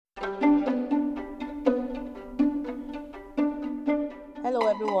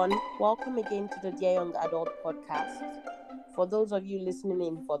everyone. Welcome again to the Dear Young Adult podcast. For those of you listening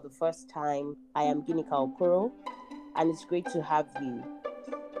in for the first time, I am Ginika Okoro, and it's great to have you.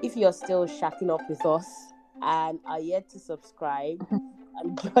 If you're still shacking up with us and are yet to subscribe,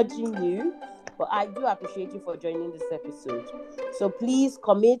 I'm judging you, but I do appreciate you for joining this episode. So please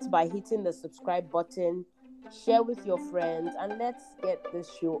commit by hitting the subscribe button, share with your friends, and let's get this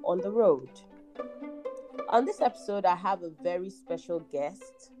show on the road. On this episode, I have a very special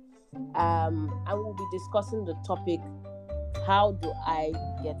guest, and we'll be discussing the topic, how do I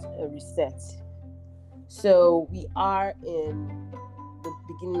get a reset? So we are in the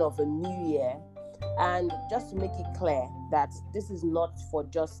beginning of a new year, and just to make it clear that this is not for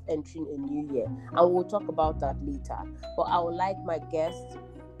just entering a new year, and we'll talk about that later. But I would like my guest,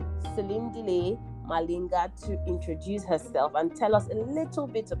 Celine Delay Malinga, to introduce herself and tell us a little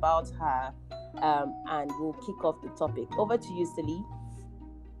bit about her, and we'll kick off the topic. Over to you, Celine.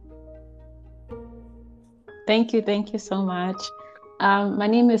 Thank you so much. My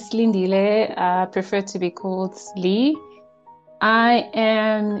name is Celine Delay. I prefer to be called Lee. I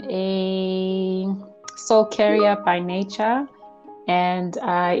am a soul carrier by nature, and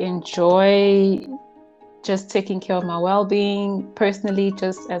I enjoy just taking care of my well-being personally,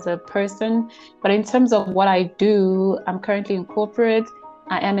 just as a person. But in terms of what I do, I'm currently in corporate.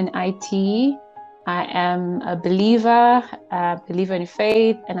 I am in IT. I am a believer in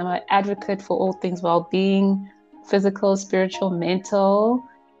faith, and I'm an advocate for all things well-being, physical, spiritual, mental.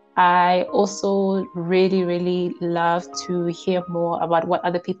 I also really love to hear more about what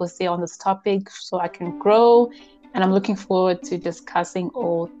other people say on this topic so I can grow. And I'm looking forward to discussing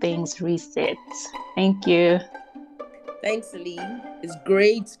all things reset. Thank you. Thanks, Celine. It's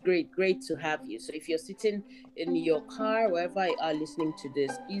great to have you. So if you're sitting in your car, wherever you are listening to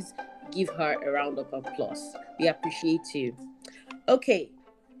this, please give her a round of applause. We appreciate you. Okay,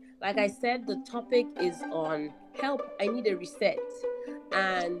 like I said, the topic is on help. I need a reset.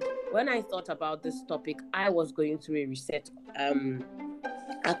 And when I thought about this topic, I was going through a reset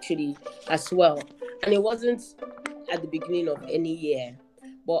actually as well. And it wasn't at the beginning of any year.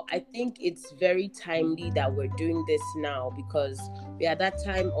 But I think it's very timely that we're doing this now, because we are at that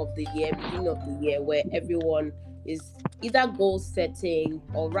time of the year, beginning of the year, where everyone is either goal setting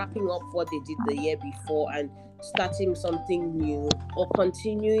or wrapping up what they did the year before and starting something new, or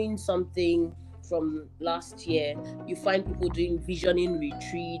continuing something from last year. You find people doing visioning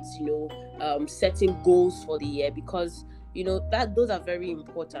retreats, setting goals for the year, because that those are very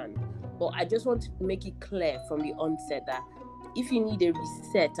important. But I just want to make it clear from the onset that if you need a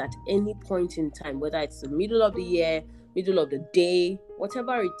reset at any point in time, whether it's the middle of the year, middle of the day,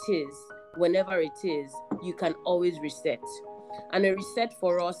 whatever it is, whenever it is, you can always reset. And a reset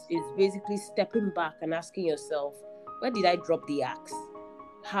for us is basically stepping back and asking yourself, where did I drop the axe?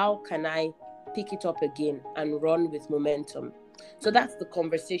 How can I pick it up again and run with momentum? So that's the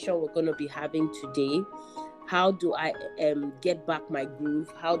conversation we're going to be having today. How do I get back my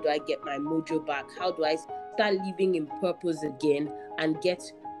groove? How do I get my mojo back? How do I start living in purpose again and get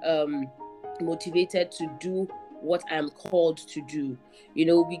motivated to do what I'm called to do?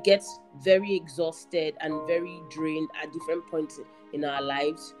 We get very exhausted and very drained at different points in our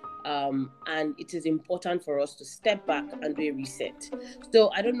lives. And it is important for us to step back and do a reset.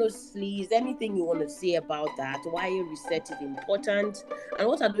 So I don't know, Slee, is there anything you want to say about that? Why a reset is important? And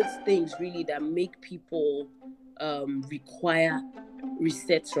what are those things really that make people require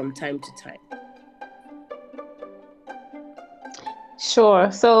resets from time to time?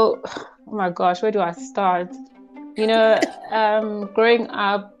 Sure. So, oh my gosh, where do I start? Growing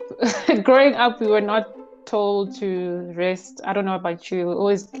up, we were not told to rest. I don't know about you. We're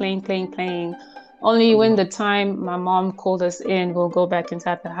always playing. Only when the time my mom called us in, we'll go back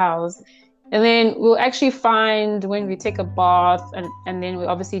inside the house. And then we'll actually find when we take a bath and then we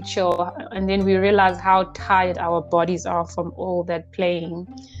obviously chill, and then we realize how tired our bodies are from all that playing.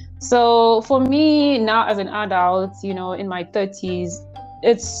 So for me now as an adult, in my 30s,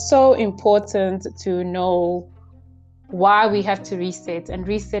 it's so important to know why we have to reset. And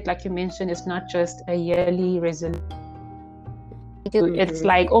reset, like you mentioned, is not just a yearly resolution. It's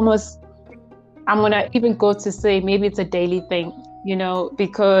like almost, I'm going to even go to say maybe it's a daily thing,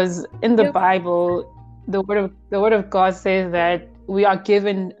 because in the Bible, the word of God says that we are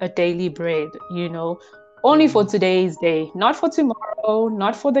given a daily bread, only for today's day, not for tomorrow,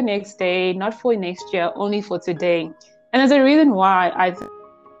 not for the next day, not for next year, only for today. And there's a reason why I think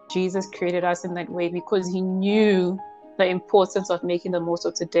Jesus created us in that way, because he knew the importance of making the most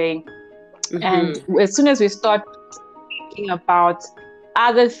of today. And as soon as we start thinking about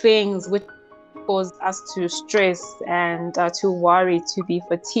other things which cause us to stress and to worry, to be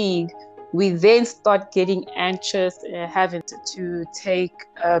fatigued, we then start getting anxious, having to take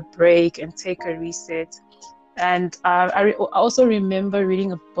a break and take a reset. And I also remember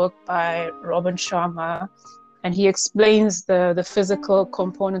reading a book by Robin Sharma, and he explains the physical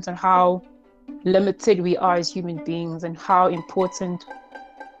component and how limited we are as human beings and how important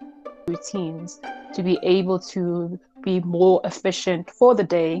routines to be able to be more efficient for the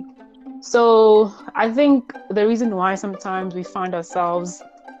day. So I think the reason why sometimes we find ourselves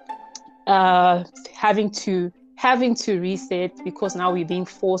uh, having to reset because now we're being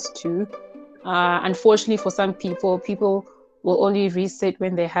forced to. Unfortunately, for some people will only reset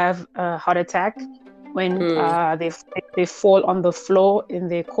when they have a heart attack, when they fall on the floor in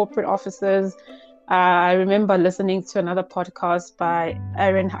their corporate offices. I remember listening to another podcast by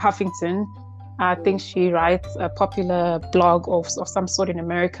Erin Huffington. I think she writes a popular blog of some sort in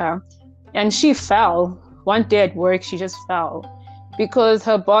America. And she fell. One day at work, she just fell because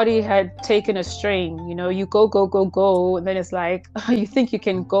her body had taken a strain. You know, you go, go, go, go. And then it's like, you think you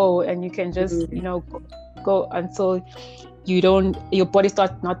can go and you can just, go until your body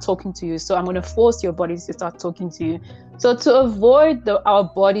starts not talking to you. So I'm going to force your body to start talking to you. So to avoid our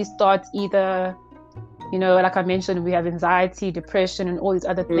body starts either, like I mentioned, we have anxiety, depression, and all these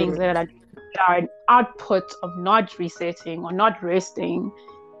other things that are an output of not resetting or not resting.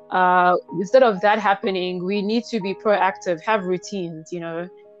 Instead of that happening, we need to be proactive, have routines,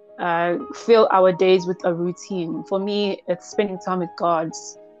 fill our days with a routine. For me, it's spending time with God,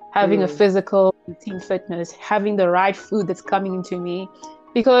 having a physical routine, fitness, having the right food that's coming into me,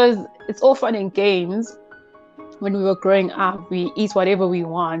 because it's all fun and games. When we were growing up, we eat whatever we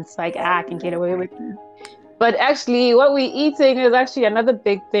want, like I can get away with it. But actually, what we're eating is actually another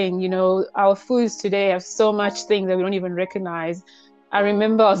big thing. Our foods today have so much things that we don't even recognize. I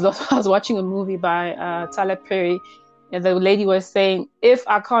remember I was watching a movie by Tyler Perry, and the lady was saying, if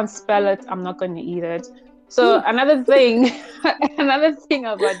I can't spell it, I'm not going to eat it. So another thing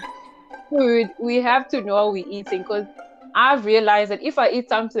about food, we have to know what we're eating, because I've realized that if I eat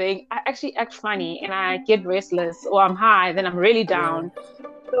something, I actually act funny and I get restless, or I'm high, then I'm really down.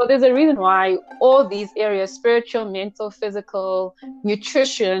 So there's a reason why all these areas, spiritual, mental, physical,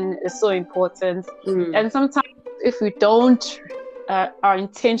 nutrition is so important. And sometimes if we don't are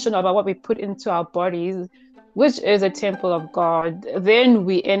intentional about what we put into our bodies, which is a temple of God, then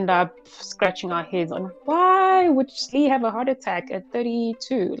we end up scratching our heads on why would Lee have a heart attack at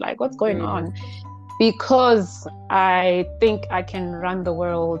 32? Like, what's going on? Because I think I can run the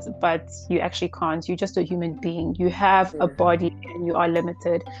world, but you actually can't. You're just a human being. You have a body and you are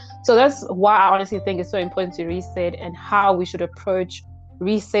limited. So that's why I honestly think it's so important to reset, and how we should approach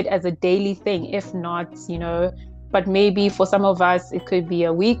reset as a daily thing. If not, but maybe for some of us, it could be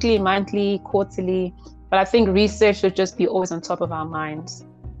a weekly, monthly, quarterly. But I think reset should just be always on top of our minds.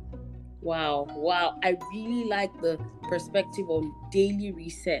 Wow. I really like the perspective on daily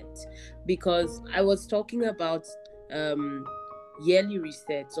reset, because I was talking about yearly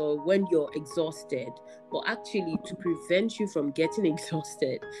resets, or when you're exhausted. But actually, to prevent you from getting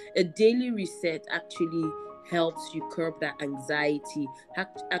exhausted, a daily reset actually helps you curb that anxiety,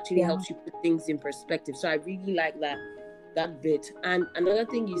 actually helps you put things in perspective. So I really like that bit. And another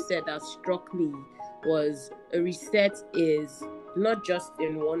thing you said that struck me was a reset is not just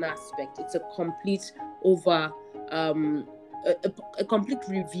in one aspect. It's a complete a complete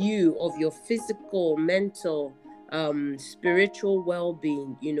review of your physical, mental, spiritual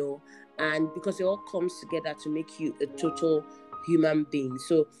well-being, and because it all comes together to make you a total human being.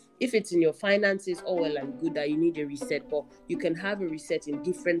 So if it's in your finances, all well and good that you need a reset, but you can have a reset in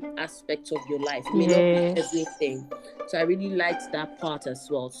different aspects of your life. It may not be everything. So I really liked that part as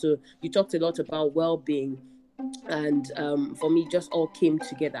well. So you talked a lot about well-being, and for me, just all came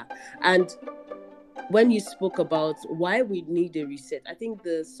together. And when you spoke about why we need a reset, I think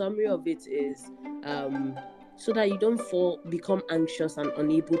the summary of it is so that you don't become anxious and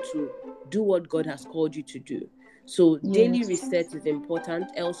unable to do what God has called you to do. So daily reset is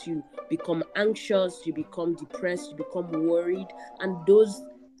important, else you become anxious, you become depressed, you become worried, and those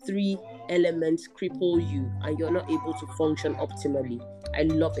three elements cripple you and you're not able to function optimally. I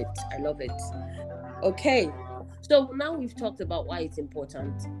love it. Okay, so now we've talked about why it's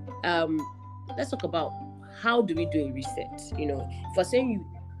important. Let's talk about how do we do a reset. If we're saying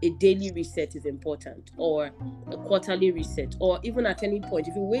a daily reset is important, or a quarterly reset, or even at any point,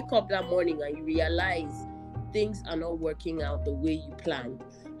 if you wake up that morning and you realize things are not working out the way you planned,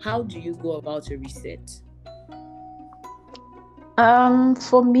 how do you go about a reset?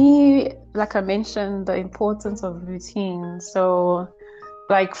 For me, like I mentioned, the importance of routine. So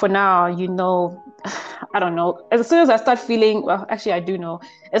like for now, I don't know. As soon as I start feeling, well, actually, I do know.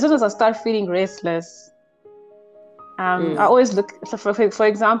 As soon as I start feeling restless, I Mm, always look. So for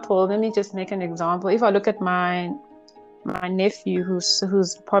example, let me just make an example. If I look at my nephew,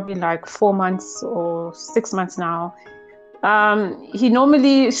 who's probably like 4 months or 6 months now, he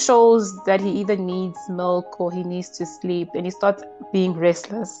normally shows that he either needs milk or he needs to sleep, and he starts being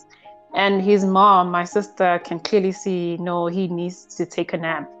restless. And his mom, my sister, can clearly see, no, he needs to take a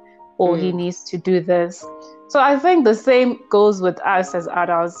nap or he mm, needs to do this. So I think the same goes with us as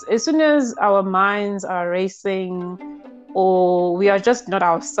adults. As soon as our minds are racing or we are just not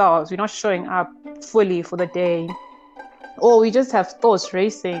ourselves, we're not showing up fully for the day, or we just have thoughts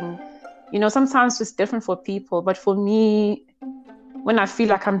racing. Sometimes it's different for people, but for me, when I feel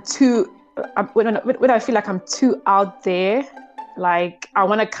like I'm too when I feel like I'm too out there, like I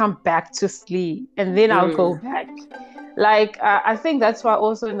want to come back to sleep and then I'll go mm. back. Like I think that's why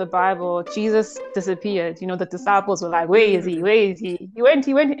also in the Bible Jesus disappeared. The disciples were like, "Where is he? Mm. Where is he? He went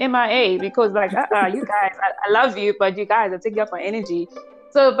MIA because like you guys, I love you, but you guys are taking up my energy."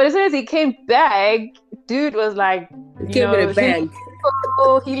 So, but as soon as he came back, dude was like, It came with a healing bang.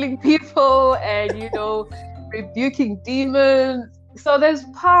 healing people and rebuking demons. So there's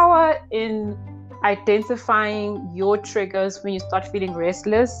power in identifying your triggers when you start feeling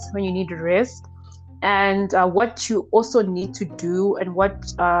restless, when you need to rest, and what you also need to do, and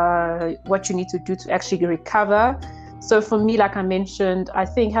what you need to do to actually recover. So for me, like I mentioned, I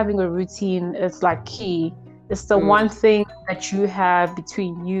think having a routine is like key. It's the one Mm, thing that you have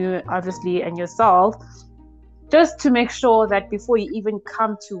between you, obviously, and yourself, just to make sure that before you even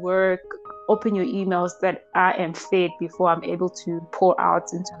come to work, open your emails, that I am fed before I'm able to pour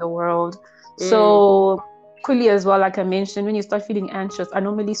out into the world. mm, So quickly as well, like I mentioned, when you start feeling anxious, I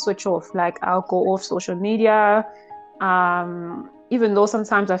normally switch off. Like I'll go off social media. Even though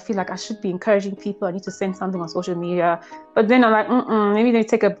sometimes I feel like I should be encouraging people, I need to send something on social media. But then I'm like, maybe they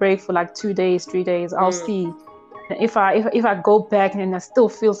take a break for like 2 days, 3 days. I'll mm, see. If I go back and I still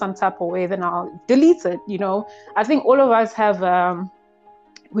feel some type of way, then I'll delete it. I think all of us have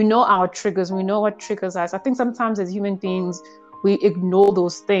we know our triggers, we know what triggers us. I think sometimes as human beings we ignore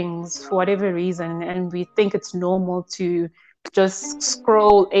those things for whatever reason, and we think it's normal to just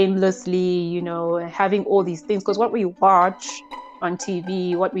scroll aimlessly, having all these things, because what we watch on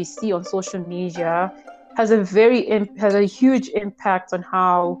TV, what we see on social media has a huge impact on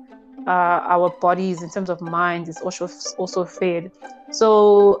how our bodies in terms of mind is also fed.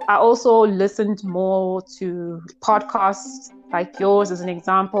 So I also listened more to podcasts like yours as an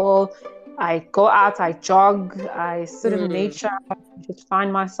example. I go out, I jog, I sit in mm. nature, just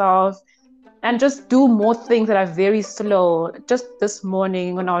find myself and just do more things that are very slow. Just this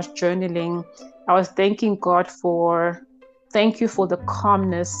morning when I was journaling, I was thanking God thank you for the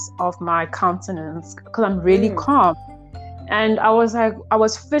calmness of my countenance, because I'm really Mm, calm. And I was like, I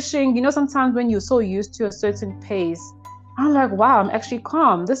was fishing. Sometimes when you're so used to a certain pace, I'm like, wow, I'm actually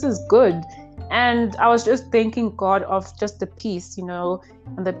calm. This is good. And I was just thanking God of just the peace,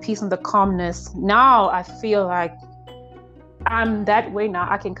 and the peace and the calmness. Now I feel like I'm that way now.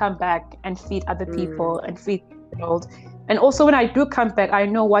 I can come back and feed other people mm, and feed the world. And also when I do come back, I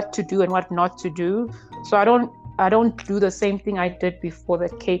know what to do and what not to do. So I don't do the same thing I did before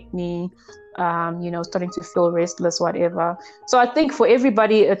that kept me starting to feel restless, whatever. So I think for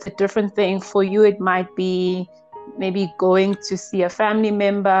everybody it's a different thing. For you, it might be maybe going to see a family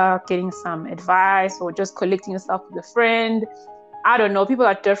member, getting some advice, or just collecting yourself with a friend. I don't know. People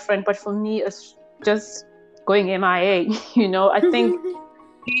are different, but for me, it's just going MIA. I think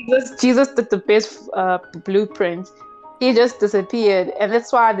Jesus did the best blueprint. He just disappeared, and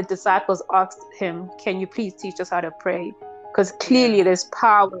that's why the disciples asked him, "Can you please teach us how to pray?" Because yeah. clearly there's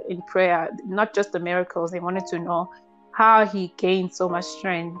power in prayer, not just the miracles. They wanted to know how he gained so much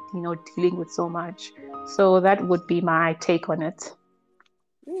strength, dealing with so much. So that would be my take on it.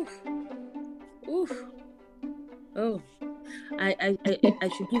 Oof. Oof. Oh, I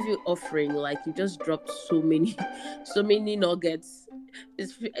should give you offering. Like you just dropped so many, so many nuggets.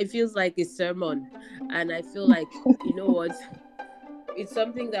 It feels like a sermon, and I feel like you know what. It's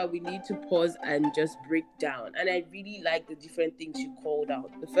something that we need to pause and just break down. And I really like the different things you called out.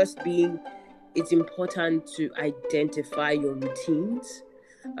 The first being, it's important to identify your routines.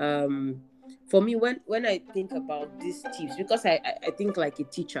 Um, for me, when I think about these tips, because I think like a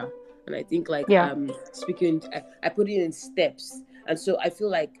teacher, and I think like Yeah. speaking, I put it in steps, and so I feel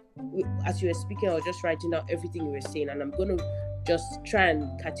like as you were speaking, I was just writing out everything you were saying, and I'm gonna just try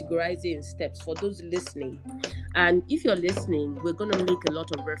and categorize it in steps for those listening. And if you're listening, we're going to make a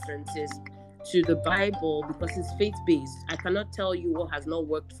lot of references to the Bible because it's faith-based. I cannot tell you what has not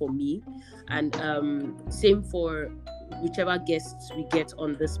worked for me. And same for whichever guests we get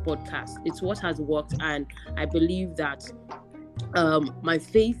on this podcast. It's what has worked. And I believe that my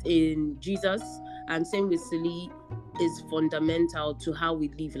faith in Jesus, and same with Celie, is fundamental to how we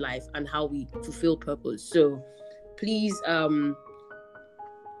live life and how we fulfill purpose. So please,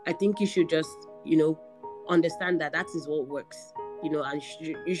 I think you should just, understand that is what works, and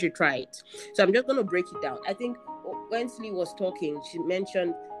you should try it. So I'm just going to break it down. I think when Celie was talking, she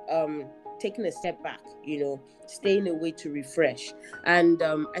mentioned taking a step back, staying away to refresh. And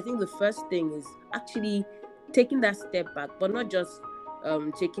I think the first thing is actually taking that step back, but not just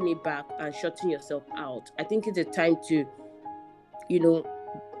taking it back and shutting yourself out. I think it's a time to,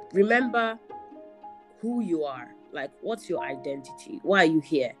 remember who you are, like what's your identity, why are you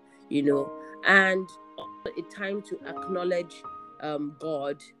here, and a time to acknowledge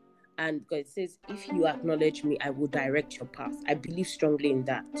God. And God says, if you acknowledge me, I will direct your path. I believe strongly in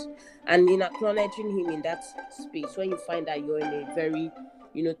that. And in acknowledging him in that space, when you find that you're in a very,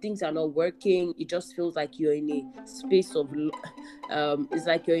 things are not working, it just feels like you're in a space of, it's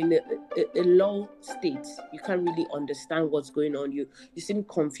like you're in a low state. You can't really understand what's going on. You seem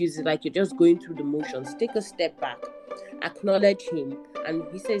confused. It's like you're just going through the motions. Take a step back, acknowledge him, and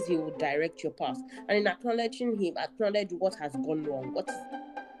he says he will direct your path. And in acknowledging him, acknowledge what has gone wrong.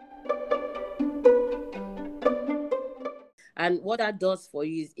 And what that does for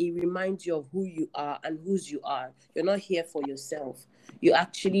you is it reminds you of who you are and whose you are. You're not here for yourself. You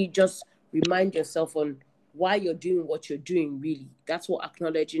actually just remind yourself on why you're doing what you're doing, really. That's what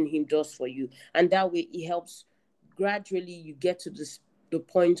acknowledging him does for you. And that way it helps gradually you get to the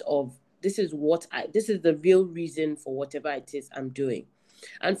point of this is the real reason for whatever it is I'm doing.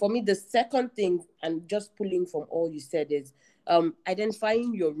 And for me, the second thing, and just pulling from all you said, is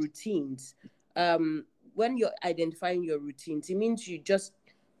identifying your routines. When you're identifying your routines, it means you just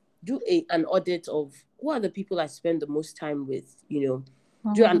do an audit of who are the people I spend the most time with, do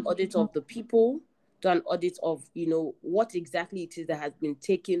an audit of the people, do an audit of, what exactly it is that has been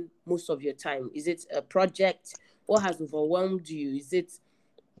taking most of your time. Is it a project? What has overwhelmed you? Is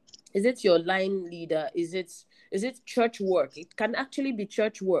it your line leader? Is it church work? It can actually be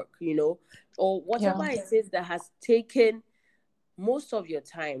church work, or whatever it is that has taken most of your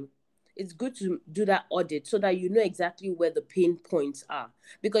time. It's good to do that audit so that you know exactly where the pain points are,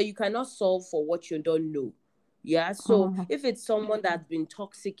 because you cannot solve for what you don't know. Yeah. So if it's someone that's been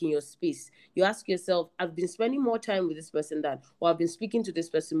toxic in your space, you ask yourself, I've been spending more time with this person or I've been speaking to this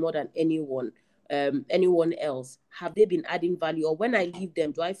person more than anyone else. Have they been adding value? Or when I leave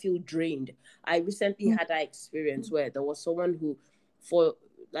them, do I feel drained? I recently had that experience where there was someone who, for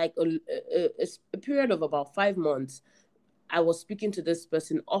like a period of about 5 months, I was speaking to this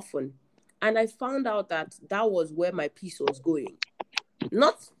person often, and I found out that was where my peace was going.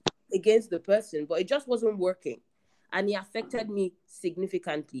 Not against the person, but it just wasn't working. And it affected me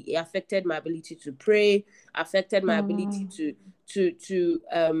significantly. It affected my ability to pray, affected my ability to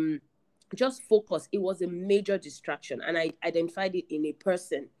just focus. It was a major distraction, and I identified it in a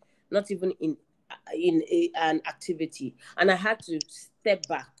person, not even in an activity. And I had to step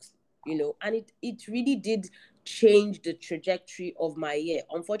back, and it really did change the trajectory of my year.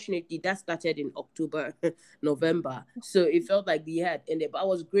 Unfortunately, that started in October, November. So it felt like the year had ended. But I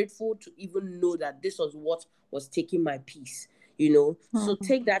was grateful to even know that this was what was taking my peace, So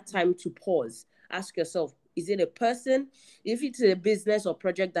take that time to pause. Ask yourself, is it a person? If it's a business or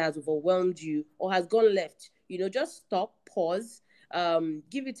project that has overwhelmed you or has gone left, just stop, pause,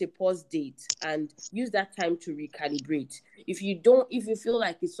 give it a pause date and use that time to recalibrate. If you feel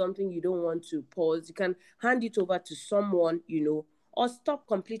like it's something you don't want to pause, you can hand it over to someone, or stop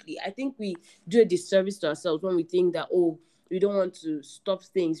completely. I think we do a disservice to ourselves when we think that, we don't want to stop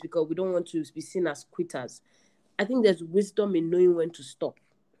things because we don't want to be seen as quitters. I think there's wisdom in knowing when to stop.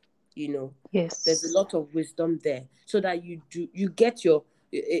 Yes, there's a lot of wisdom there, so that you get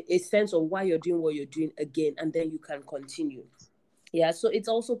a sense of why you're doing what you're doing again, and then you can continue. Yeah, so it's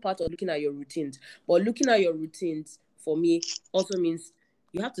also part of looking at your routines. But looking at your routines, for me, also means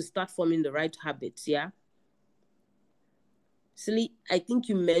you have to start forming the right habits, yeah? Celie, I think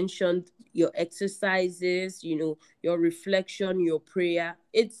you mentioned your exercises, your reflection, your prayer.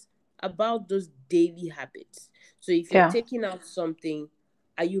 It's about those daily habits. So if you're taking out something,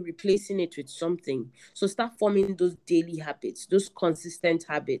 are you replacing it with something? So start forming those daily habits, those consistent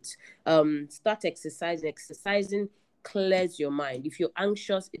habits. Start exercising. Exercising clears your mind. If you're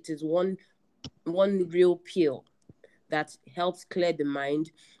anxious, it is one real pill that helps clear the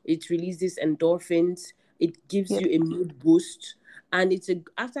mind. It releases endorphins. It gives you a mood boost. And it's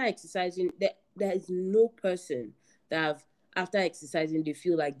after exercising, there is no person that after exercising they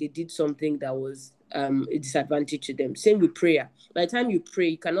feel like they did something that was a disadvantage to them. Same with prayer. By the time you pray,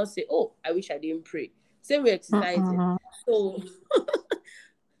 you cannot say, "Oh, I wish I didn't pray." Same with exercising. Mm-mm. So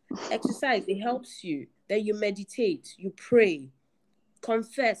exercise, it helps you. Then you meditate, you pray,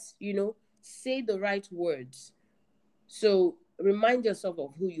 confess, say the right words. So remind yourself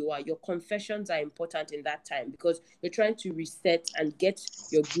of who you are. Your confessions are important in that time because you're trying to reset and get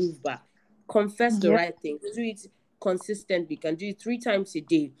your groove back. Confess the Yep. right thing. Do it consistently. You can do it 3 times a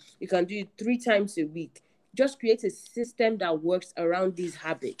day. You can do it 3 times a week. Just create a system that works around these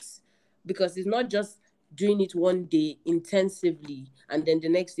habits, because it's not just doing it one day intensively and then the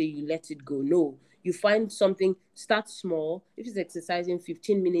next day you let it go. No, you find something, start small. If it's exercising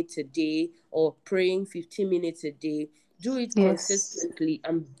 15 minutes a day or praying 15 minutes a day, do it Yes. consistently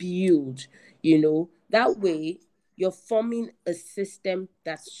and build. That way you're forming a system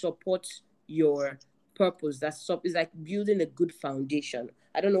that supports your purpose. Is like building a good foundation.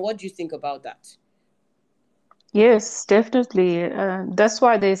 I don't know, what do you think about that? Yes, definitely. That's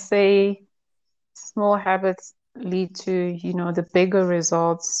why they say small habits lead to, the bigger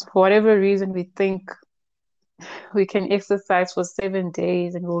results. For whatever reason, we think we can exercise for 7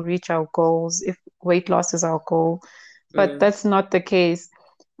 days and we'll reach our goals if weight loss is our goal. But Mm, that's not the case.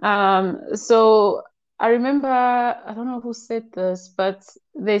 So I remember, I don't know who said this, but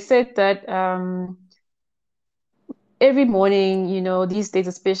they said that every morning, these days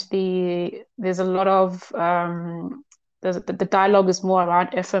especially, there's a lot of the dialogue is more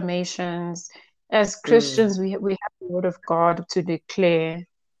around affirmations. As mm, Christians, we have the word of God to declare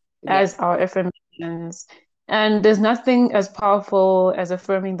yeah. as our affirmations. And there's nothing as powerful as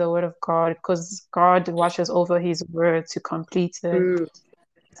affirming the word of God, because God watches over his word to complete it, Mm,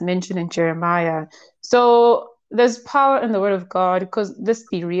 as mentioned in Jeremiah. So there's power in the word of God, because let's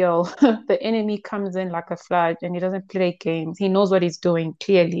be real, the enemy comes in like a flood and he doesn't play games. He knows what he's doing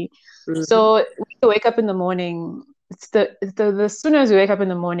clearly. mhm, So when you wake up in the morning, the sooner as you wake up in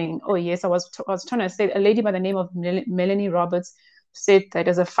the morning. Oh yes, I was trying to say, a lady by the name of Melanie Roberts said that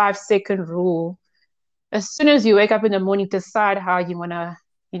there's a 5-second rule. As soon as you wake up in the morning, decide how you want to,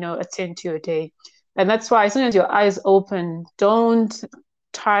 attend to your day. And that's why as soon as your eyes open, don't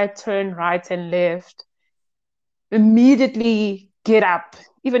try turn right and left. Immediately get up,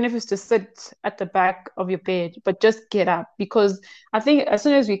 even if it's to sit at the back of your bed, but just get up, because I think as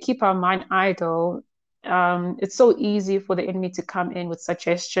soon as we keep our mind idle, it's so easy for the enemy to come in with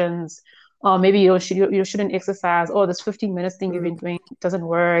suggestions. Or maybe you shouldn't exercise. Or this 15 minutes thing you've mm, been doing doesn't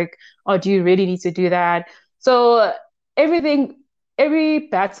work. Or do you really need to do that? So everything, every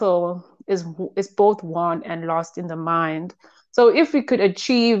battle is both won and lost in the mind. So if we could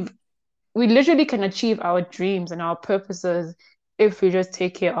achieve we literally can achieve our dreams and our purposes if we just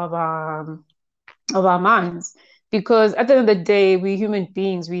take care of our minds. Because at the end of the day, we human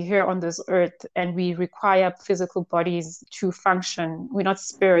beings, we here on this earth and we require physical bodies to function. We're not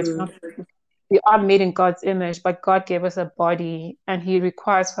spirits, mm, we are made in God's image, but God gave us a body and He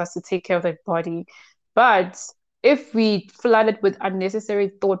requires for us to take care of that body. But if we flood it with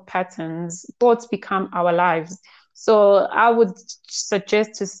unnecessary thought patterns, thoughts become our lives. So I would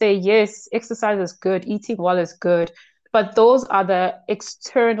suggest to say, yes, exercise is good, eating well is good, but those are the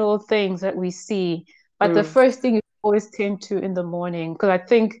external things that we see. But the mm, first thing you always tend to in the morning, because I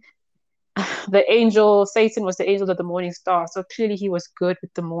think the angel, Satan was the angel of the morning star. So clearly he was good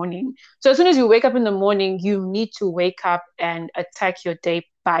with the morning. So as soon as you wake up in the morning, you need to wake up and attack your day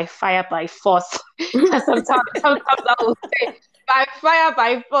by fire, by force. sometimes I will say, by fire,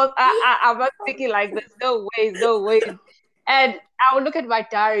 by force. I'm not thinking like this. No ways, no ways. And I will look at my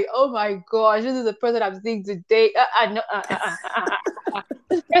diary. Oh my gosh, this is the person I'm seeing today. No,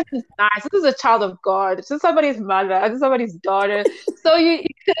 This person is nice. This is a child of God. This is somebody's mother. This is somebody's daughter. So you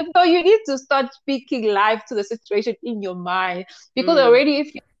so you need to start speaking life to the situation in your mind, because mm, already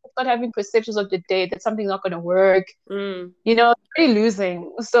if you start having perceptions of the day that something's not going to work, mm, you're already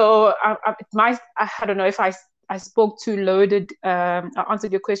losing. So I don't know if I spoke too loaded. I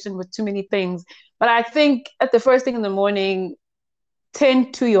answered your question with too many things, but I think at the first thing in the morning,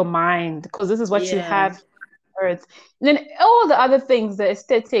 tend to your mind, because this is what you yeah. have earth. And then all the other things, the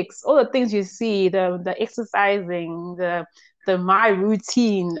aesthetics, all the things you see, the exercising, the my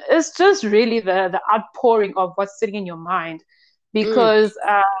routine, it's just really the outpouring of what's sitting in your mind. Mm, Because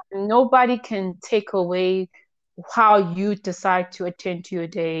nobody can take away how you decide to attend to your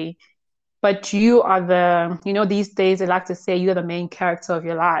day. But you are these days they like to say you're the main character of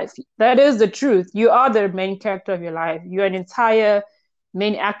your life. That is the truth. You are the main character of your life. You're an entire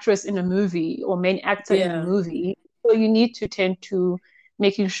main actress in a movie or main actor in a yeah. movie. So you need to tend to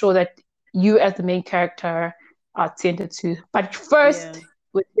making sure that you as the main character are tended to. But Yeah. first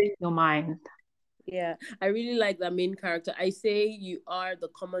within your mind. Yeah, I really like that main character. I say you are the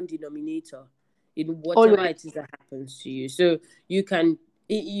common denominator in whatever Always. it is that happens to you. So you can,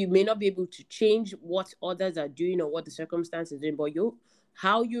 you may not be able to change what others are doing or what the circumstances doing, but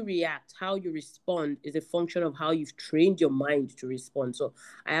how you react, how you respond is a function of how you've trained your mind to respond. So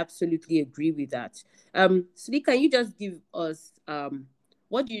I absolutely agree with that. Slee, can you just give us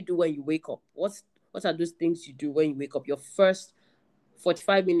what do you do when you wake up? What are those things you do when you wake up? Your first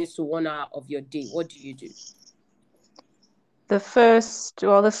 45 minutes to 1 hour of your day, what do you do? The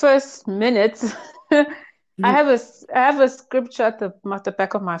first minute, I have a scripture at the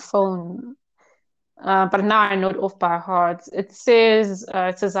back of my phone, but now I know it off by heart. It's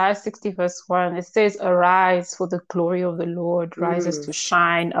Isaiah 60 verse 1. It says, "Arise, for the glory of the Lord rises Mm. to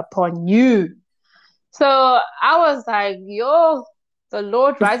shine upon you." So I was like, yo, the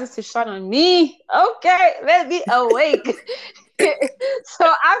Lord rises to shine on me. Okay, let me awake. So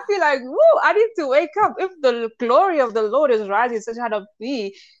I feel like, woo, I need to wake up if the glory of the Lord is rising to shine on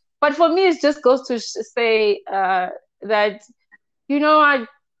me. But for me, it just goes to say that, I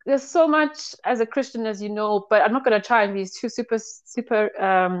there's so much as a Christian, as you know, but I'm not going to try and be too super, super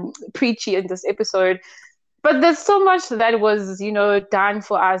preachy in this episode. But there's so much that was, done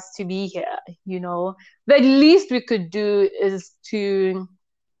for us to be here, The least we could do is to,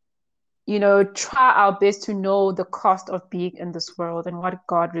 try our best to know the cost of being in this world and what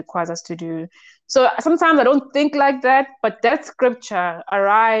God requires us to do. So sometimes I don't think like that, but that scripture,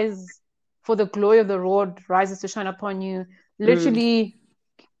 "Arise, for the glory of the Lord rises to shine upon you," Mm. literally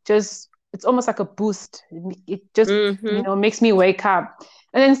just, it's almost like a boost. It just, Mm-hmm. makes me wake up.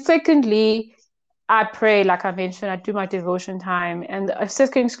 And then secondly, I pray, like I mentioned, I do my devotion time. And a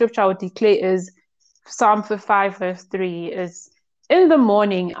second scripture I would declare is Psalm 5, verse 3 is, "In the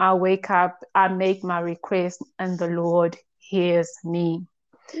morning I wake up, I make my request, and the Lord hears me."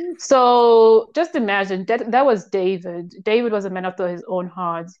 So just imagine that was David. David was a man after his own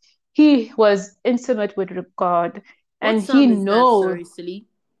heart. He was intimate with God, What and he psalm is that? know Sorry, silly.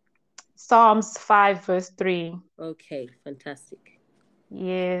 Psalms 5, verse 3. Okay, fantastic.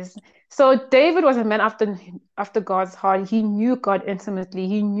 Yes. So David was a man after God's heart. He knew God intimately.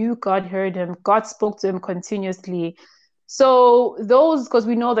 He knew God heard him. God spoke to him continuously. So those, because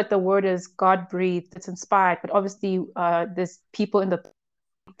we know that the word is God breathed, it's inspired, but obviously there's people in the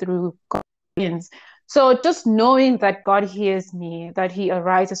through God's. So just knowing that God hears me, that He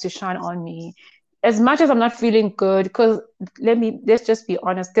arises to shine on me, as much as I'm not feeling good, because let's just be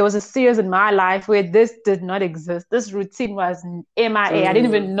honest, there was a series in my life where this did not exist. This routine was MIA. I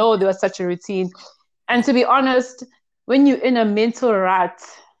didn't Mm. even know there was such a routine. And to be honest, when you're in a mental rut,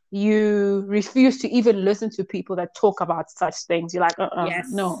 you refuse to even listen to people that talk about such things. You're like, Yes.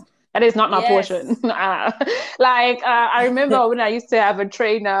 no, that is not my portion. Yes. I remember when I used to have a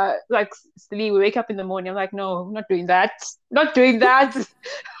trainer, like, we wake up in the morning. I'm like, no, I'm not doing that. Not doing that.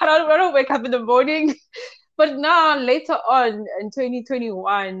 I don't wake up in the morning. But now, later on in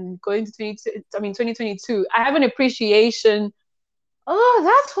 2021, going to 2022, I have an appreciation. Oh,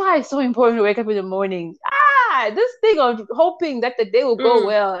 that's why it's so important to wake up in the morning. This thing of hoping that the day will go Mm.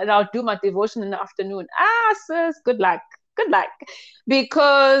 well and I'll do my devotion in the afternoon. Sis, good luck. Good luck.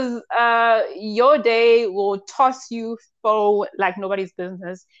 Because your day will toss you forward like nobody's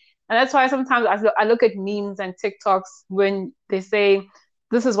business. And that's why sometimes I look at memes and TikToks when they say,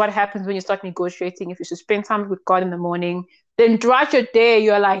 this is what happens when you start negotiating. If you should spend time with God in the morning, then throughout your day,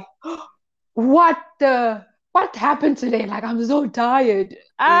 you're like, what the what happened today? Like, I'm so tired.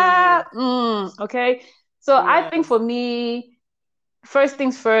 Mm. Okay. So I Yeah. think for me, first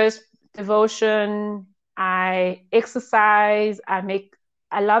things first, devotion. I exercise.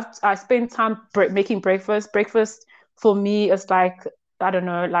 I spend time making breakfast. Breakfast for me is like, I don't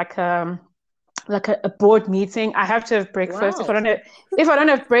know, like a board meeting. I have to have breakfast. If I Wow. don't have if I don't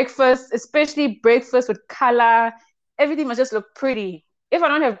have breakfast, especially breakfast with color, everything must just look pretty. If I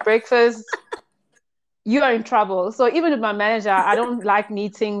don't have breakfast, you are in trouble. So even with my manager, I don't like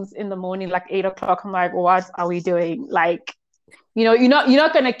meetings in the morning, like 8 o'clock. I'm like, what are we doing? Like, you're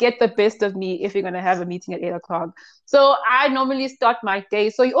not gonna get the best of me if you're gonna have a meeting at 8 o'clock. So I normally start my day.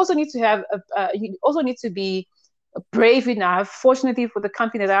 So you also need to you also need to be brave enough. Fortunately for the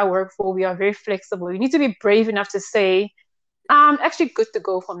company that I work for, we are very flexible. You need to be brave enough to say, I'm actually good to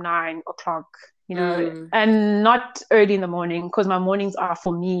go from 9 o'clock, Mm. and not early in the morning because my mornings are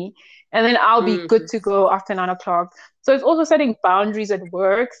for me. And then I'll be good Mm. to go after 9 o'clock. So it's also setting boundaries at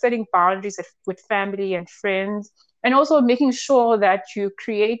work, setting boundaries with family and friends, and also making sure that you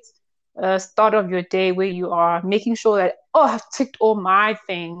create start of your day where you are making sure that, oh, I've ticked all my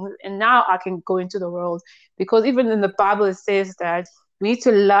things and now I can go into the world. Because even in the Bible, it says that we need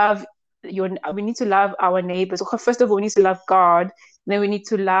to love we need to love our neighbors. First of all, we need to love God, and then we need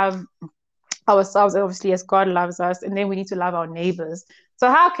to love ourselves, obviously, as God loves us, and then we need to love our neighbors.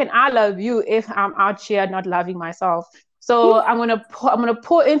 So how can I love you if I'm out here not loving myself? So I'm gonna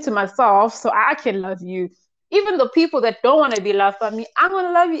pour into myself so I can love you. Even the people that don't want to be loved by me, I'm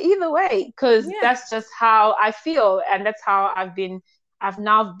gonna love you either way, because Yeah. that's just how I feel, and that's how I've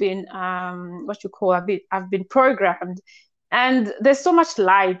now been what you call I've been programmed. And there's so much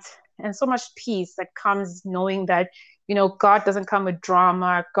light and so much peace that comes knowing that, God doesn't come with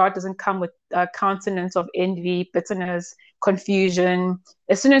drama. God doesn't come with countenance of envy, bitterness, confusion.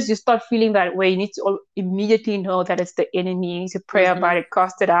 As soon as you start feeling that way, you need to immediately know that it's the enemy. You need to pray about it,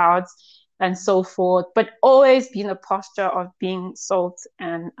 cast it out, and so forth. But always be in a posture of being salt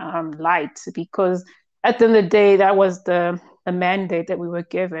and light, because at the end of the day, that was the mandate that we were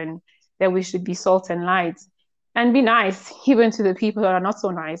given, that we should be salt and light and be nice, even to the people that are not so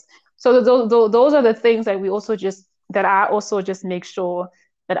nice. So those are the things that I also just make sure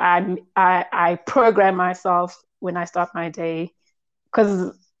that I program myself when I start my day,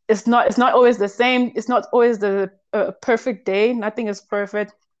 because it's not always the same. It's not always the perfect day. Nothing is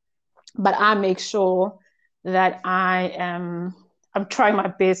perfect, but I make sure that I'm trying my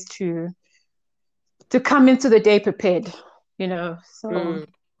best to come into the day prepared. So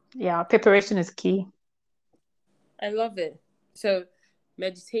yeah, preparation is key. I love it. So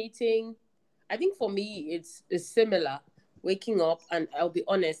meditating, I think for me it's similar. Waking up, and I'll be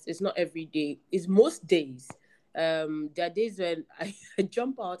honest, it's not every day. It's most days. There are days when I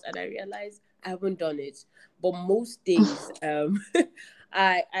jump out and I realize I haven't done it. But most days,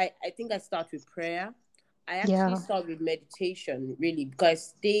 I think I start with prayer. I actually Yeah. start with meditation, really, because I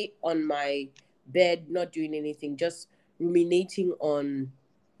stay on my bed, not doing anything, just ruminating on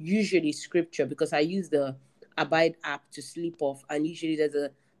usually scripture, because I use the Abide app to sleep off, and usually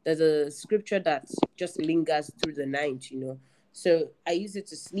there's a scripture that just lingers through the night. So I use it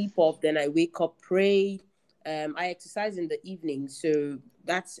to sleep off, then I wake up, pray. I exercise in the evening, so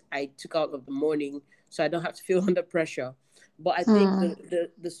that's I took out of the morning, so I don't have to feel under pressure. But I think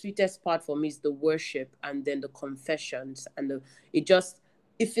the sweetest part for me is the worship, and then the confessions, and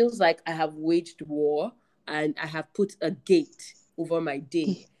it feels like I have waged war, and I have put a gate over my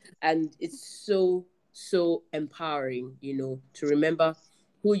day, and it's so empowering, to remember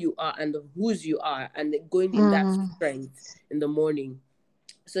who you are and whose you are, and going in that strength in the morning.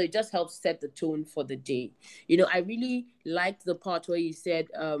 So it just helps set the tone for the day. I really liked the part where you said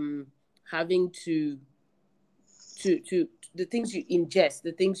having to the things you ingest,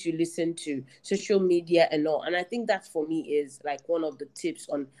 the things you listen to, social media and all. And I think that for me is like one of the tips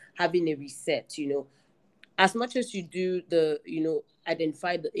on having a reset. As much as you do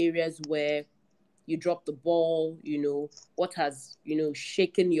identify the areas where you drop the ball, what has,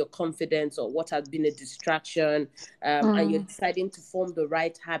 shaken your confidence, or what has been a distraction, and you're deciding to form the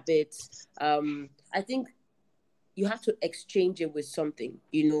right habits. I think you have to exchange it with something.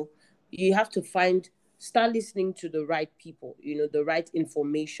 You have to start listening to the right people, the right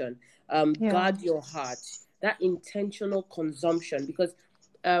information. Yeah. Guard your heart, that intentional consumption, because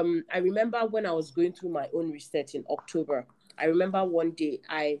I remember when I was going through my own research in October. I remember one day,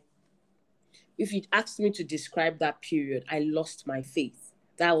 if you'd asked me to describe that period, I lost my faith.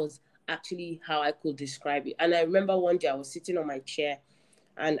 That was actually how I could describe it. And I remember one day I was sitting on my chair,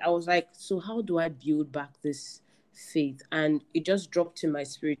 and I was like, so how do I build back this faith? And it just dropped in my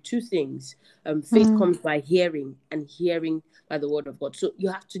spirit two things. Faith comes by hearing, and hearing by the word of God. So you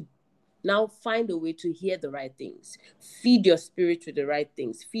have to now find a way to hear the right things. Feed your spirit with the right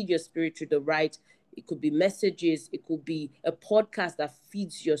things. Feed your spirit with the right, it could be messages, it could be a podcast that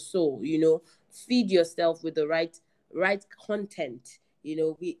feeds your soul. Feed yourself with the right content.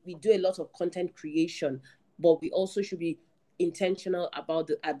 We do a lot of content creation, but we also should be intentional about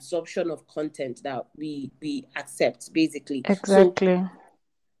the absorption of content that we accept, basically. So Exactly.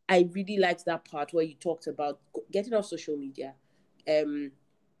 I really liked that part where you talked about getting off social media,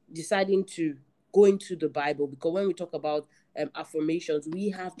 deciding to go into the Bible, because when we talk about affirmations, we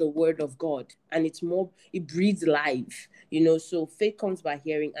have the word of God, and it breathes life. So faith comes by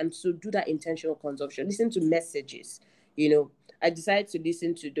hearing, and so do that intentional consumption. Listen to messages. I decided to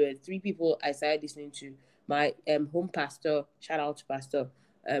listen to the three people I started listening to. My home pastor, shout out to Pastor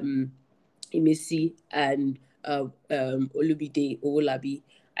Imisi, and Olubide Owolabi.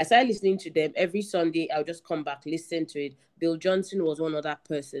 I started listening to them every Sunday. I'll just come back, listen to it. Bill Johnson was one other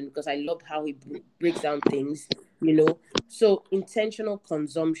person, because I loved how he breaks down things. you know. So intentional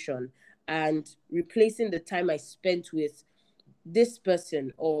consumption and replacing the time I spent with this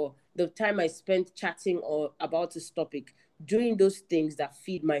person or the time I spent chatting or about this topic, doing those things that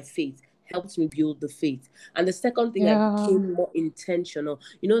feed my faith helps me build the faith. And the second thing, I Yeah. became more intentional.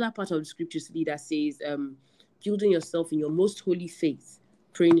 You know that part of the scriptures that says, building yourself in your most holy faith,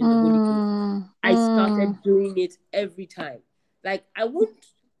 praying in the Holy Ghost. I started doing it every time. Like I won't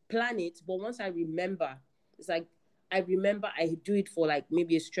plan it, but once I remember, it's like I remember I do it for like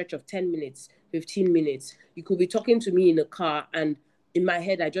maybe a stretch of 10 minutes, 15 minutes. You could be talking to me in a car and in my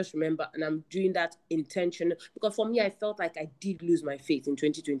head I just remember, and I'm doing that intention because for me I felt like I did lose my faith in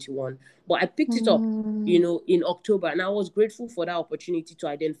 2021, but I picked it up, in October, and I was grateful for that opportunity to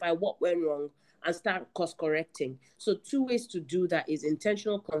identify what went wrong and start course correcting. So two ways to do that is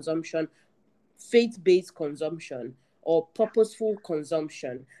intentional consumption, faith-based consumption, or purposeful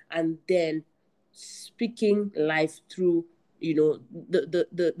consumption, and then speaking life through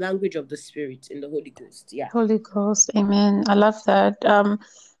the language of the spirit in the Holy Ghost. Yeah. Holy Ghost. Amen. I love that.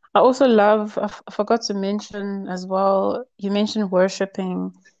 I also love, I forgot to mention as well, you mentioned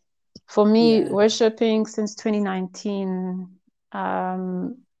worshiping. For me, Yeah. worshiping since 2019,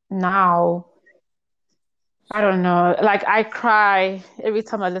 now, I don't know, like I cry every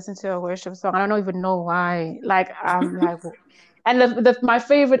time I listen to a worship song. I don't even know why. Like I'm like, and my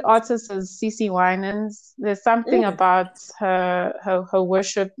favorite artist is CeCe Winans. There's something Mm, about her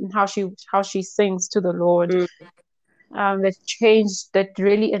worship and how she sings to the Lord, mm. that changed, that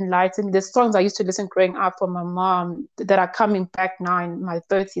really enlightened. The songs I used to listen growing up from my mom that are coming back now in my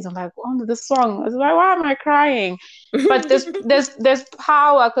 30s. I'm like, oh, this song. I was like, why am I crying? But there's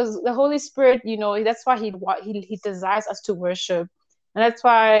power because the Holy Spirit, that's why he desires us to worship. And that's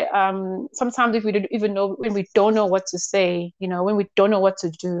why sometimes if we don't even know, when we don't know what to say, when we don't know what to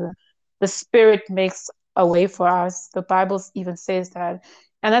do, the Spirit makes a way for us. The Bible even says that.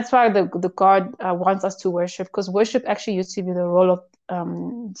 And that's why the God wants us to worship, because worship actually used to be the role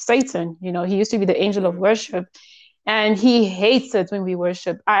of Satan. He used to be the angel of worship, and he hates it when we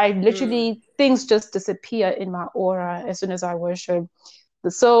worship. I literally, things just disappear in my aura as soon as I worship.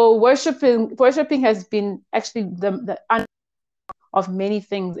 So worshiping has been actually the of many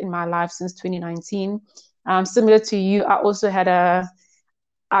things in my life since 2019. Similar to you, I also had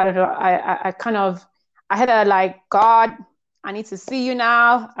I don't know, I had a like, God, I need to see you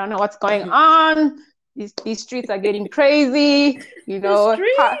now. I don't know what's going on. These streets are getting crazy, The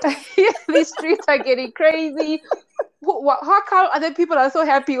street. these streets are getting crazy. How come other people are so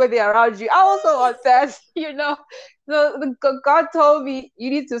happy when they're around you? I also want that, So God told me, you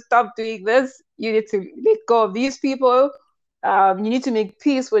need to stop doing this. You need to let go of these people. You need to make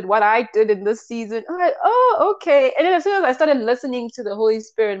peace with what I did in this season. I'm like, oh, okay. And then as soon as I started listening to the Holy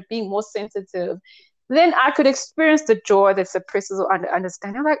Spirit, being more sensitive, then I could experience the joy that surpasses all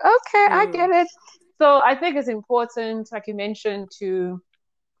understanding. I'm like, okay, I get it. So I think it's important, like you mentioned, to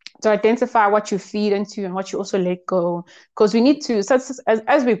identify what you feed into and what you also let go, because we need to,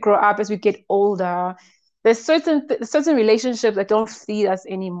 as we grow up, as we get older, there's certain relationships that don't feed us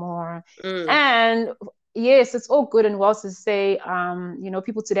anymore. And yes, it's all good and well to say,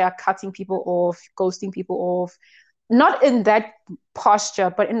 people today are cutting people off, ghosting people off, not in that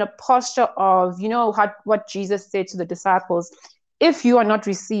posture, but in a posture of, what Jesus said to the disciples: if you are not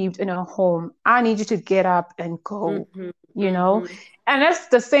received in a home, I need you to get up and go, And that's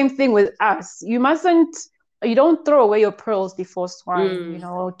the same thing with us. You don't throw away your pearls before swine,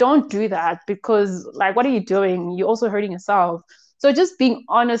 don't do that, because like, what are you doing? You're also hurting yourself. So just being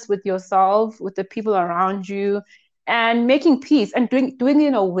honest with yourself, with the people around you, and making peace, and doing it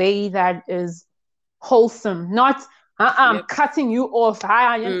in a way that is wholesome, not I'm cutting you off.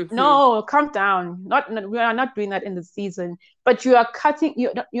 No, calm down. We are not doing that in the season. But you're not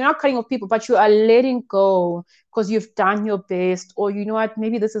cutting off people, but you are letting go because you've done your best. Or you know what,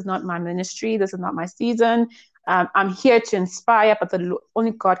 maybe this is not my ministry, this is not my season. I'm here to inspire, but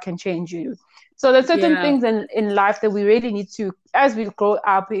only God can change you. So there's certain things in life that we really need to, as we grow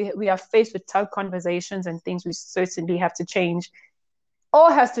up, we are faced with tough conversations and things we certainly have to change.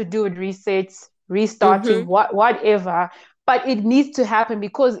 All has to do with resets, restarting, whatever. But it needs to happen,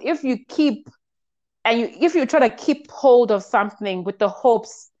 because if you try to keep hold of something with the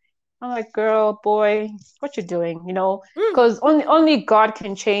hopes, I'm like, girl, boy, what you doing? Because only God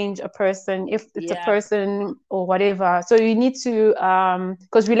can change a person, if it's a person or whatever. So you need to,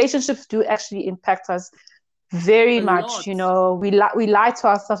 because relationships do actually impact us very much. We lie to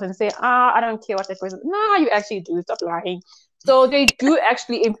ourselves and say, I don't care what that person. No, you actually do. Stop lying. So they do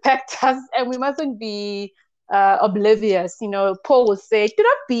actually impact us, and we mustn't be oblivious. Paul will say, do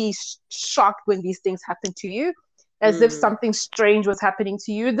not be shocked when these things happen to you. as if something strange was happening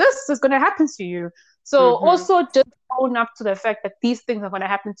to you. This is going to happen to you. So also just own up to the fact that these things are going to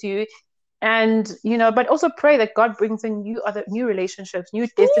happen to you. And, but also pray that God brings in new relationships, new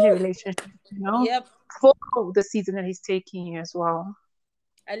destiny relationships, Yep. for the season that he's taking you as well.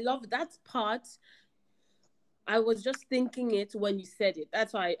 I love that part. I was just thinking it when you said it.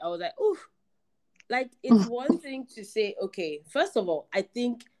 That's why I was like, ooh. Like, it's one thing to say, okay, first of all, I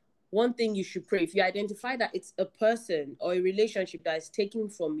think one thing you should pray, if you identify that it's a person or a relationship that is taken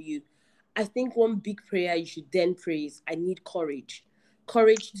from you, I think one big prayer you should then pray is, I need courage.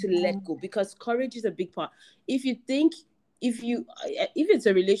 Courage to let go, because courage is a big part. If it's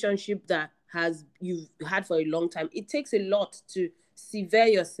a relationship that you've had for a long time, it takes a lot to sever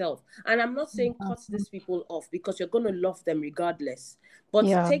yourself. And I'm not saying cut these people off, because you're going to love them regardless. But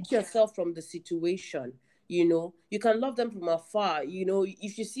take yourself from the situation. You can love them from afar.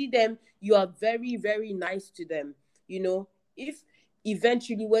 If you see them, you are very, very nice to them. If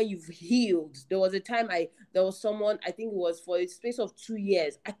eventually, when you've healed, there was a time there was someone, I think it was for a space of 2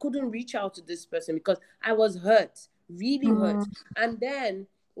 years, I couldn't reach out to this person because I was hurt, really hurt. And then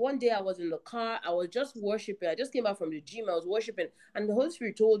one day I was in the car, I was just worshiping. I just came back from the gym, I was worshiping, and the Holy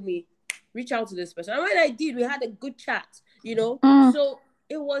Spirit told me, reach out to this person. And when I did, we had a good chat, So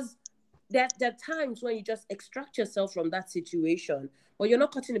it was that there are times when you just extract yourself from that situation, but you're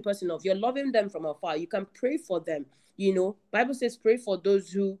not cutting the person off. You're loving them from afar. You can pray for them. Bible says pray for those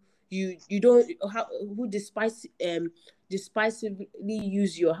who you don't who despisively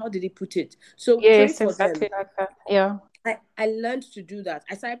use you. How did he put it? So pray for exactly them. Like that. Yeah. I learned to do that.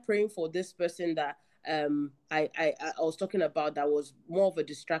 I started praying for this person that I was talking about, that was more of a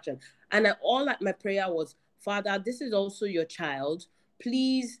distraction. And my prayer was, Father, this is also your child.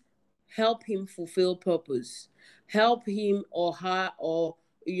 Please help him fulfill purpose. Help him or her, or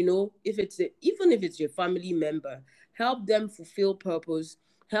even if it's your family member, help them fulfill purpose.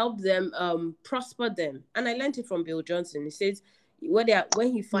 Help them prosper them. And I learned it from Bill Johnson. He says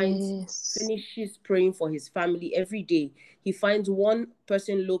when he finishes praying for his family every day, he finds one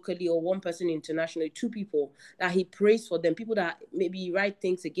person locally or one person internationally, 2 people that he prays for them, people that maybe write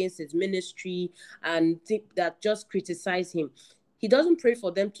things against his ministry and that just criticize him. He doesn't pray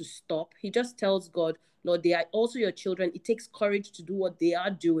for them to stop. He just tells God, Lord, they are also your children. It takes courage to do what they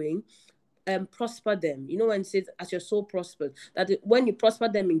are doing. Prosper them. When it says, as your soul prospers, that when you prosper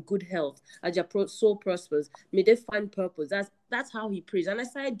them in good health, as your soul prospers, may they find purpose. That's how he prays. And I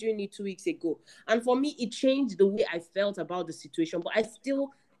started doing it 2 weeks ago. And for me, it changed the way I felt about the situation. But it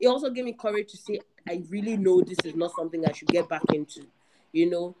also gave me courage to say, I really know this is not something I should get back into,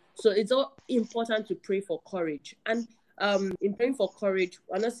 So it's all important to pray for courage. And in praying for courage,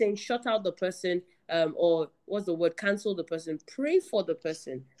 I'm not saying shut out the person, or what's the word, cancel the person. Pray for the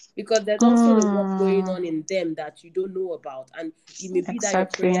person, because there's also a work going on in them that you don't know about, and it may be that your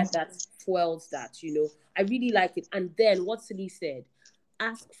prayer that fuels that. I really like it. And then what Celie said,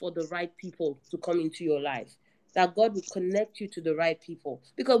 ask for the right people to come into your life, that God will connect you to the right people,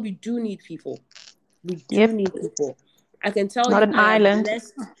 because we do need people. We do need people. I can tell not you, an island.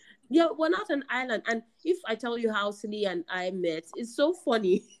 Yeah, we're not an island. And if I tell you how Celie and I met, it's so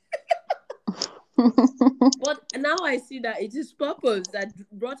funny. But now I see that it is purpose that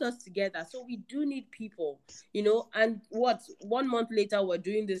brought us together. So we do need people, and 1 month later, we're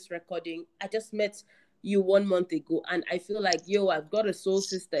doing this recording. I just met you 1 month ago, and I feel like, I've got a soul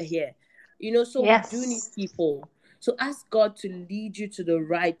sister here, so we do need people. So ask God to lead you to the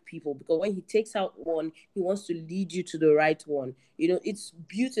right people, because when he takes out one, he wants to lead you to the right one. It's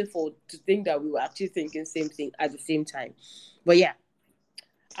beautiful to think that we were actually thinking same thing at the same time. But yeah,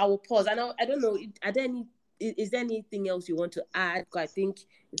 I will pause. I don't know, is there anything else you want to add? Because I think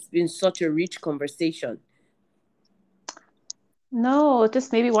it's been such a rich conversation. No,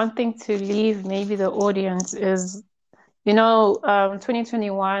 just maybe one thing to leave maybe the audience is,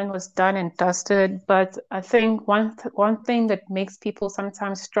 2021 was done and dusted, but I think one thing that makes people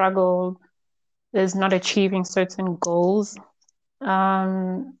sometimes struggle is not achieving certain goals.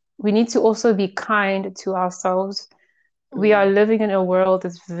 We need to also be kind to ourselves. We are living in a world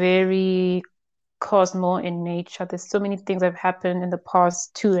that's very cosmo in nature. There's so many things that have happened in the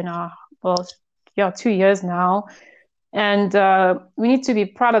past 2 years now. And we need to be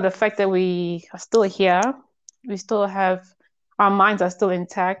proud of the fact that we are still here. We still have, our minds are still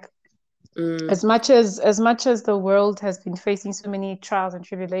intact. As much as the world has been facing so many trials and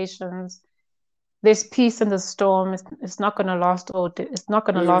tribulations, there's peace in the storm. It's not going to last it's not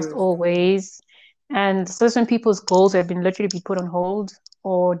going to last always. And certain people's goals have been literally put on hold,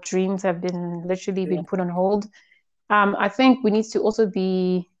 or dreams have been literally been put on hold. I think we need to also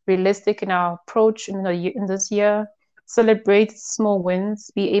be realistic in our approach in this year. Celebrate small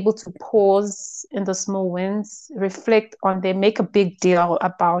wins, be able to pause in the small wins, reflect on them, make a big deal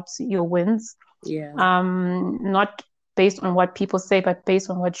about your wins. Yeah. Not based on what people say, but based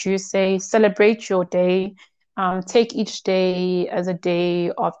on what you say. Celebrate your day. Take each day as a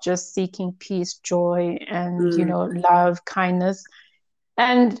day of just seeking peace, joy, and love, kindness.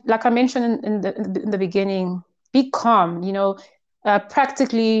 And like I mentioned in the beginning, be calm.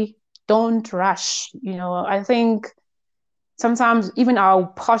 Practically don't rush. I think sometimes even our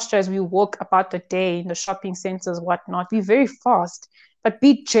posture as we walk about the day in the shopping centers, whatnot, be very fast, but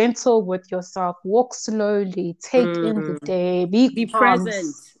be gentle with yourself. Walk slowly, take in the day, be calm.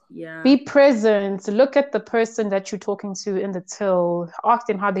 Present. Yeah. Be present. Look at the person that you're talking to in the till. Ask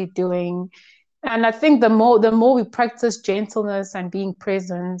them how they're doing. And I think the more we practice gentleness and being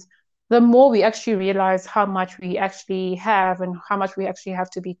present, the more we actually realize how much we actually have and how much we actually have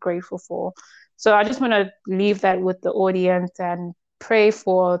to be grateful for. So I just want to leave that with the audience and pray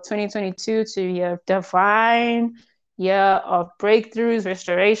for 2022 to be a divine year of breakthroughs,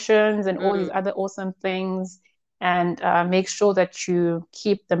 restorations, and all these other awesome things. And make sure that you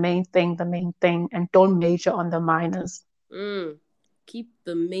keep the main thing, and don't major on the minors. Keep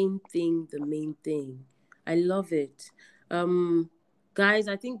the main thing. I love it. Guys,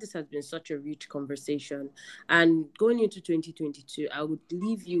 I think this has been such a rich conversation. And going into 2022, I would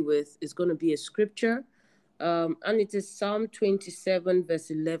leave you with, it's going to be a scripture. And it is Psalm 27, verse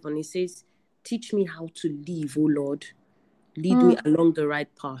 11. It says, teach me how to live, O Lord. Lead me along the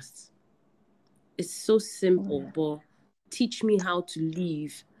right path. It's so simple, but teach me how to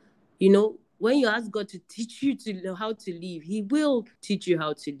live. When you ask God to teach you to know how to live, he will teach you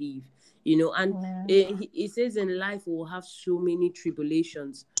how to live. And it says in life we will have so many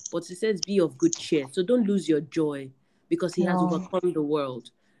tribulations, but it says be of good cheer. So don't lose your joy, because he has overcome the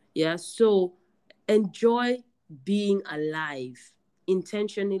world. Yeah. So enjoy being alive.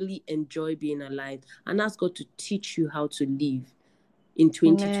 Intentionally enjoy being alive, and ask God to teach you how to live in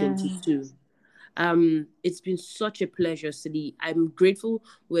 2022. It's been such a pleasure, Sidi. I'm grateful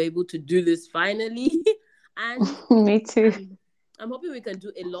we're able to do this finally. And me too. I'm hoping we can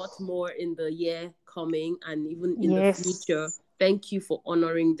do a lot more in the year coming and even in the future. Thank you for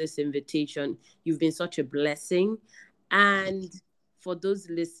honoring this invitation. You've been such a blessing. And for those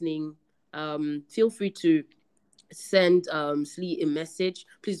listening, feel free to send Slee a message.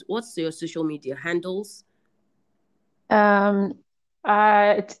 Please, what's your social media handles? It's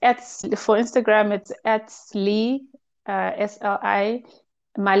for Instagram, it's at Slee, SLI,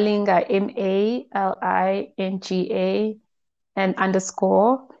 Malinga, MALINGA, and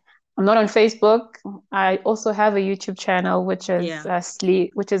 _ I'm not on Facebook. I also have a YouTube channel, which is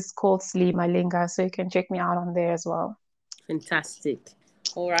Slee, which is called Slee Malinga. So you can check me out on there as well. Fantastic.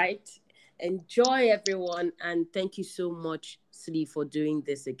 All right. Enjoy, everyone. And thank you so much, Slee, for doing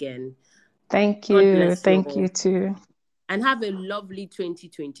this again. Thank you. Thank you too. And have a lovely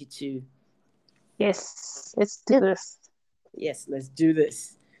 2022. Yes. Let's do this. Yes, let's do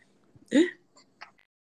this.